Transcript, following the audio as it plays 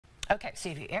Okay, so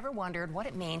have you ever wondered what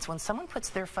it means when someone puts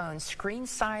their phone screen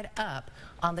side up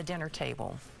on the dinner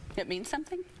table? It means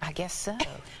something? I guess so.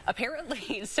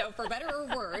 Apparently. So for better or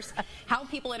worse, how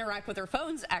people interact with their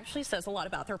phones actually says a lot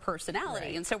about their personality.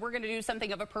 Right. And so we're going to do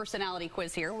something of a personality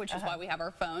quiz here, which is why we have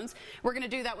our phones. We're going to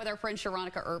do that with our friend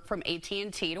Sharonica Earp from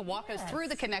AT&T to walk us through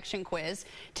the connection quiz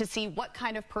to see what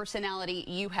kind of personality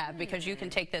you have, because you can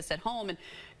take this at home. And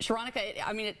Sharonica,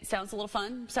 I mean, it sounds a little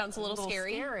fun, sounds a little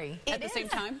scary at the same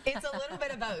time. It's a little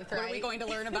bit of both, right? What are we going to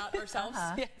learn about ourselves?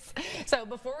 Yes. So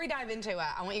before we dive into it,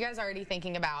 I want you guys already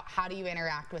thinking about how do you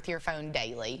interact with your phone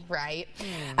daily, right?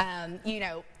 You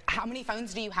know, how many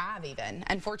phones do you have even?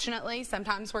 Unfortunately,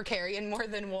 sometimes we're carrying more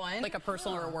than one. Like a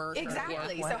personal or work.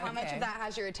 Exactly. Or So how much of that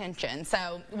has your attention?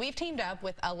 So we've teamed up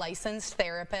with a licensed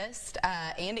therapist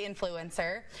and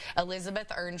influencer, Elizabeth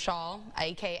Earnshaw,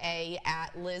 aka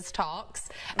 @LizTalks,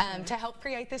 to help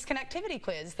create this connectivity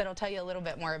quiz that'll tell you a little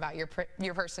bit more about your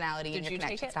personality and your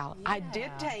connection style. Yeah. I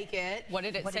did take it. What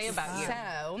did it say about you?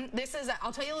 So this is,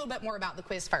 I'll tell you a little bit more about the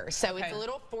quiz first. So it's a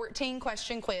little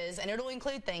 14-question quiz, and it'll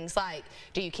include things like,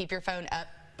 do you keep your phone up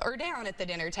or down at the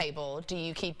dinner table? Do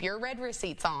you keep your read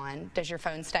receipts on? Does your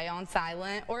phone stay on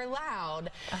silent or loud?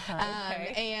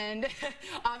 And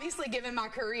obviously, given my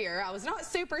career, I was not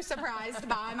super surprised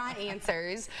by my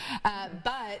answers,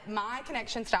 but my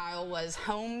connection style was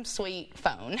home sweet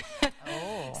phone.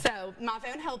 So my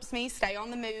phone helps me stay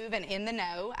on the move and in the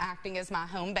know, acting as my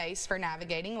home base for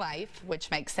navigating life,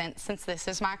 which makes sense since this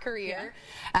is my career.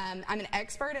 I'm an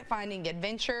expert at finding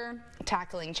adventure,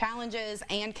 tackling challenges,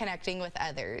 and connecting with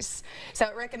others. So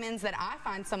it recommends that I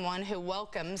find someone who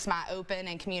welcomes my open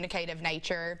and communicative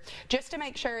nature, just to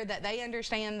make sure that they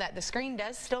understand that the screen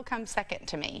does still come second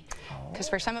to me. Because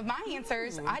for some of my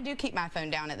answers, I do keep my phone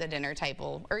down at the dinner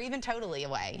table, or even totally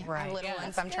away. I have little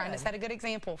ones I'm trying to set a good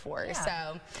example for.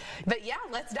 So, but yeah,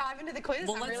 let's dive into the quiz.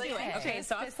 Well, let's do it. Okay,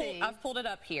 so I've pulled it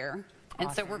up here. And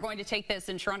so we're going to take this,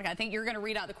 and Sharonica, I think you're going to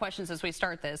read out the questions as we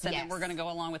start this, and then we're going to go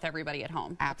along with everybody at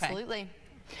home. Absolutely.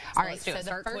 So all right, so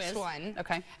the first one.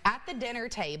 At the dinner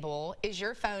table, is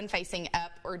your phone facing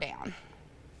up or down?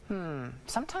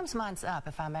 Sometimes mine's up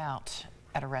if I'm out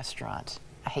at a restaurant.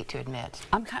 I hate to admit.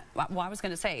 Well, I was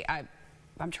going to say,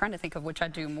 I'm trying to think of which I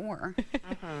do more.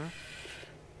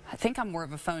 I think I'm more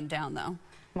of a phone down, though.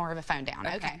 More of a phone down.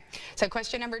 Okay. So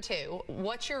question number 2,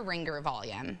 what's your ringer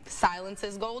volume? Silence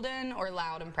is golden or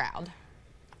loud and proud?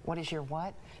 What is your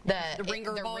what? The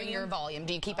ringer volume.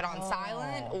 Do you keep it on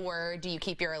silent, or do you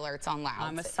keep your alerts on loud?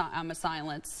 I'm a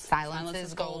silence. Silence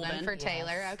is golden for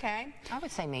Taylor. Okay. I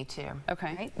would say me too.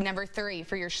 Okay. Right. Number 3,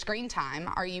 for your screen time,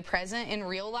 are you present in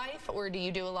real life, or do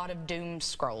you do a lot of doom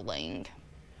scrolling?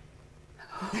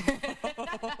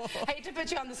 Hate to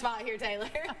put you on the spot here, Taylor.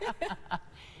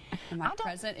 Am I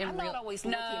present in I'm real? not always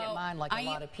looking at mine like a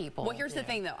lot of people. Well, here's the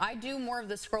thing, though. I do more of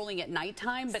the scrolling at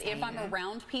nighttime, but if I'm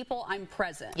around people, I'm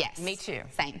present. Yes. Me too.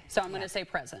 Same. So I'm going to say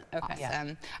present. Okay.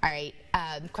 Awesome. All right.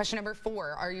 Question number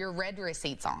 4, are your read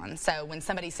receipts on? So when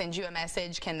somebody sends you a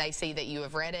message, can they see that you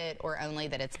have read it, or only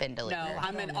that it's been delivered? No,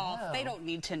 I'm an off. They don't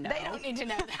need to know. They don't need to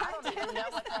know that. I don't even know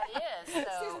what that is. So.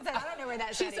 Susan said, I don't know where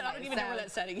that setting is. She said, I don't even know where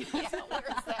that setting is.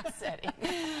 Where's that setting?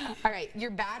 All right.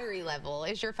 Your battery level.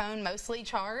 Is your phone mostly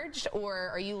charged, or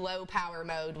are you low power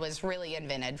mode was really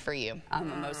invented for you?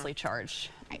 I'm mostly charged.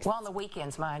 Nice. Well, on the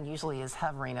weekends, mine usually is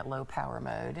hovering at low power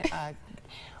mode.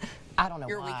 I don't know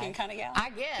You're why. a weekend kind of gal? I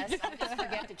guess. I just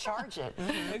forget to charge it.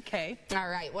 Okay. All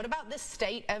right. What about the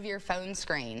state of your phone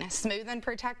screen? Smooth and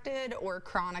protected, or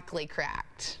chronically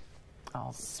cracked?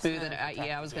 Oh, smooth and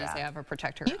yeah, I was going to say I have a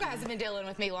protector. You guys have been dealing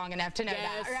with me long enough to know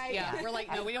that, right? Yeah, we're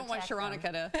like, no, we don't want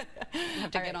Sharonica to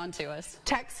have to get on to us.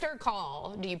 Text or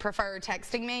call? Do you prefer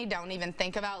texting me? Don't even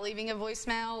think about leaving a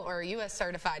voicemail, or are you a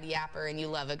certified yapper and you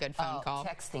love a good phone call?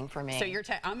 Texting for me.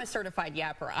 So I'm a certified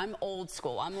yapper. I'm old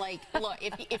school. I'm like, look,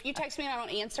 if you text me and I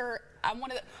don't answer, I'm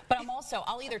one of the, but I'm also,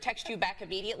 I'll either text you back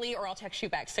immediately or I'll text you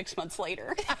back 6 months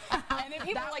later. And then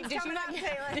people are like, did you not?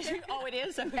 Oh, it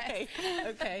is? Okay.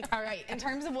 Okay. All right. In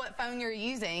terms of what phone you're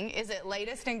using, is it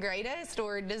latest and greatest,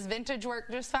 or does vintage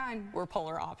work just fine? We're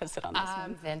polar opposite on this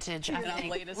one. Vintage. I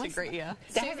think latest and great, yeah.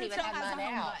 Susan still has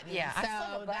mine out. Yeah, so I still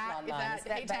have a button on mine. Is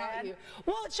that bad?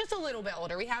 Well, it's just a little bit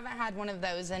older. We haven't had one of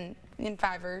those in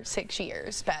 5 or 6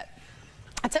 years, but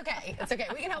it's okay. It's okay.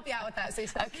 We can help you out with that,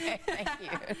 Susan. Okay, thank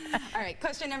you. All right,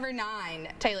 question number 9.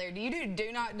 Taylor, do you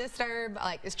do not disturb?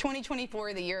 Like, is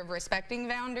 2024 the year of respecting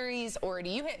boundaries, or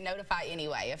do you hit notify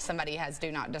anyway if somebody has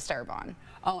do not disturb on?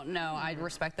 Oh, no, I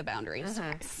respect the boundaries.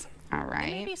 All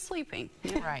right. Maybe sleeping.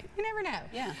 Right. You never know.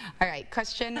 Yeah. All right,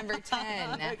 question number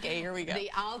 10. Okay, here we go. The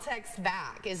I'll text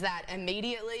back, is that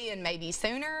immediately and maybe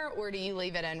sooner, or do you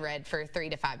leave it unread for 3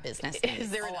 to 5 business days? Is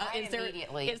there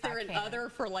immediately, is there I an can. other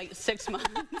for like 6 months?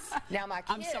 Now, my kids,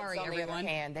 I'm sorry, on the everyone. other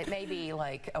hand, it may be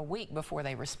like a week before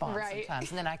they respond Right. sometimes,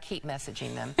 and then I keep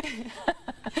messaging them.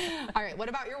 All right, what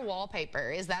about your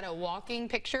wallpaper? Is that a walking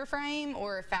picture frame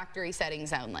or factory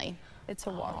settings only? It's a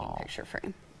walking picture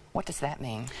frame. What does that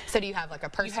mean? So do you have like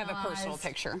a You have personalized? a personal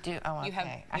picture. Okay. You have,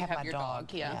 I have my your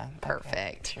dog. Yeah. okay,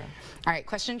 Perfect. sure. All right,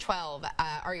 question 12.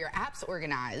 Are your apps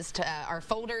organized? Are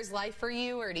folders life for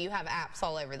you, or do you have apps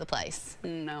all over the place?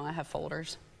 No, I have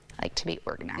folders. Like to be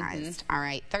organized. All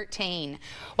right, 13.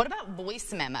 What about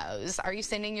voice memos? Are you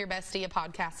sending your bestie a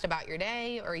podcast about your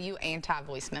day, or are you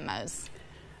anti-voice memos?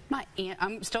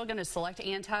 I'm still going to select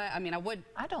anti. I mean, I would,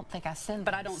 I don't think I send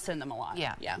but I those. don't send them a lot.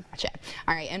 Yeah. Yeah. Gotcha.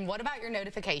 All right, and what about your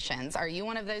notifications? Are you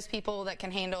one of those people that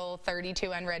can handle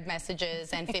 32 unread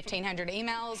messages and 1,500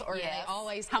 emails, or are they Yes.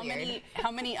 always How cleared?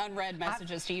 many unread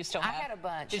messages do you still I have? had a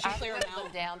bunch. Did you I clear them whittled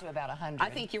out? down to about 100. I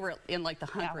think you were in like the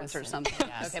hundreds or listen, something.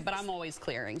 yes. Okay, but I'm always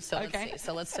clearing. So let's see.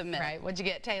 So let's submit. Right, what'd you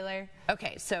get, Taylor?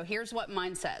 Okay, so here's what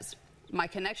mine says. My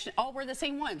connection, oh, we're the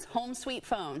same ones. Home sweet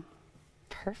phone.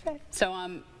 Perfect. So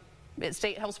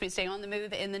it helps me stay on the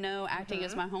move, in the know, acting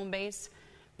as my home base.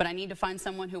 But I need to find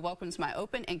someone who welcomes my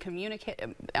open and communicate.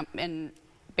 And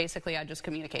basically, I just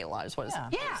communicate a lot. Is what it's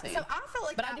Yeah, saying. so I feel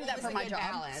like But I do that was for a my good job,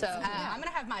 balance. so, I'm going to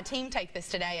have my team take this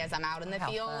today as I'm out in the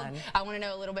How field. fun. I want to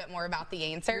know a little bit more about the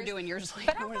answers. You're doing yours.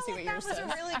 But I I want to feel see like what that yours was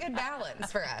says. a really good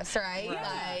balance for us, right?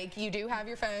 Like, you do have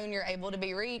your phone, you're able to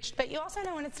be reached, but you also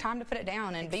know when it's time to put it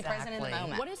down and be present in the Exactly.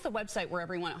 moment. What is the website where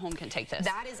everyone at home can take this?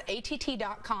 That is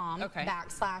att.com Okay.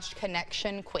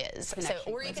 /connection quiz. Connection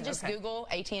Or you quiz, could just okay. Google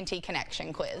AT&T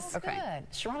connection quiz. Okay.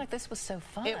 Good. Sharonik, this was so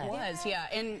fun. It was, yeah.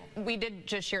 And we did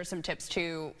just share some tips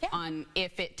too Yeah. on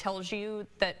if it tells you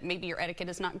that maybe your etiquette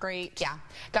is not great. Yeah,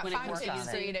 got when it 5 works tips on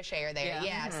for it. you to share there.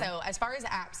 Yeah. So as far as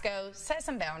apps go, set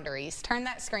some boundaries. Turn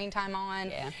that screen time on.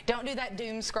 Yeah. Don't do that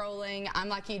doom scrolling. I'm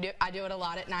like you do. I do it a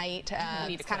lot at night.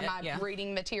 need It's to kind of quit my it, yeah.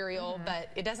 reading material, but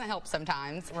it doesn't help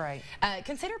sometimes. Right.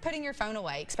 Consider putting your phone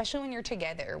away, especially when you're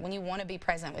together, when you want to be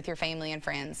present with your family and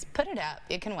friends. Put it up.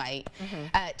 It can wait.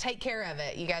 Take care of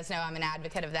it. You guys know I'm an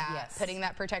advocate of that. Yes. Putting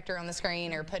that protector on the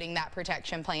screen or putting that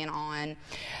protection plan on.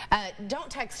 Don't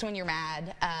text when you're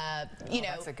mad. You know,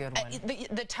 that's a good one.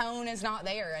 The tone is not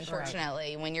there,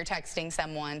 unfortunately, when you're texting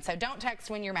someone. So don't text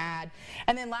when you're mad.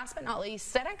 And then last but not least,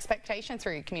 set expectations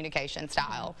for your communication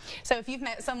style. So if you've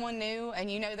met someone new and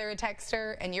you know they're a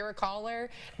texter and you're a caller,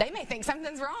 they may think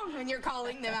something's wrong when you're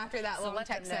calling them after that long let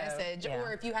them text know. message, Yeah.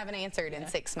 or if you haven't answered in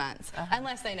 6 months,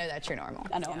 unless they know that's your normal.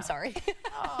 I know, I'm sorry.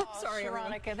 Oh, Sorry,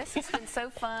 everyone. Sharonika, this has been so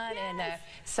fun and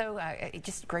so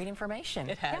just great information.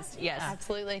 It has, yes.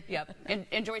 Absolutely. Yep.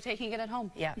 Enjoy taking it at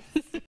home. Yeah.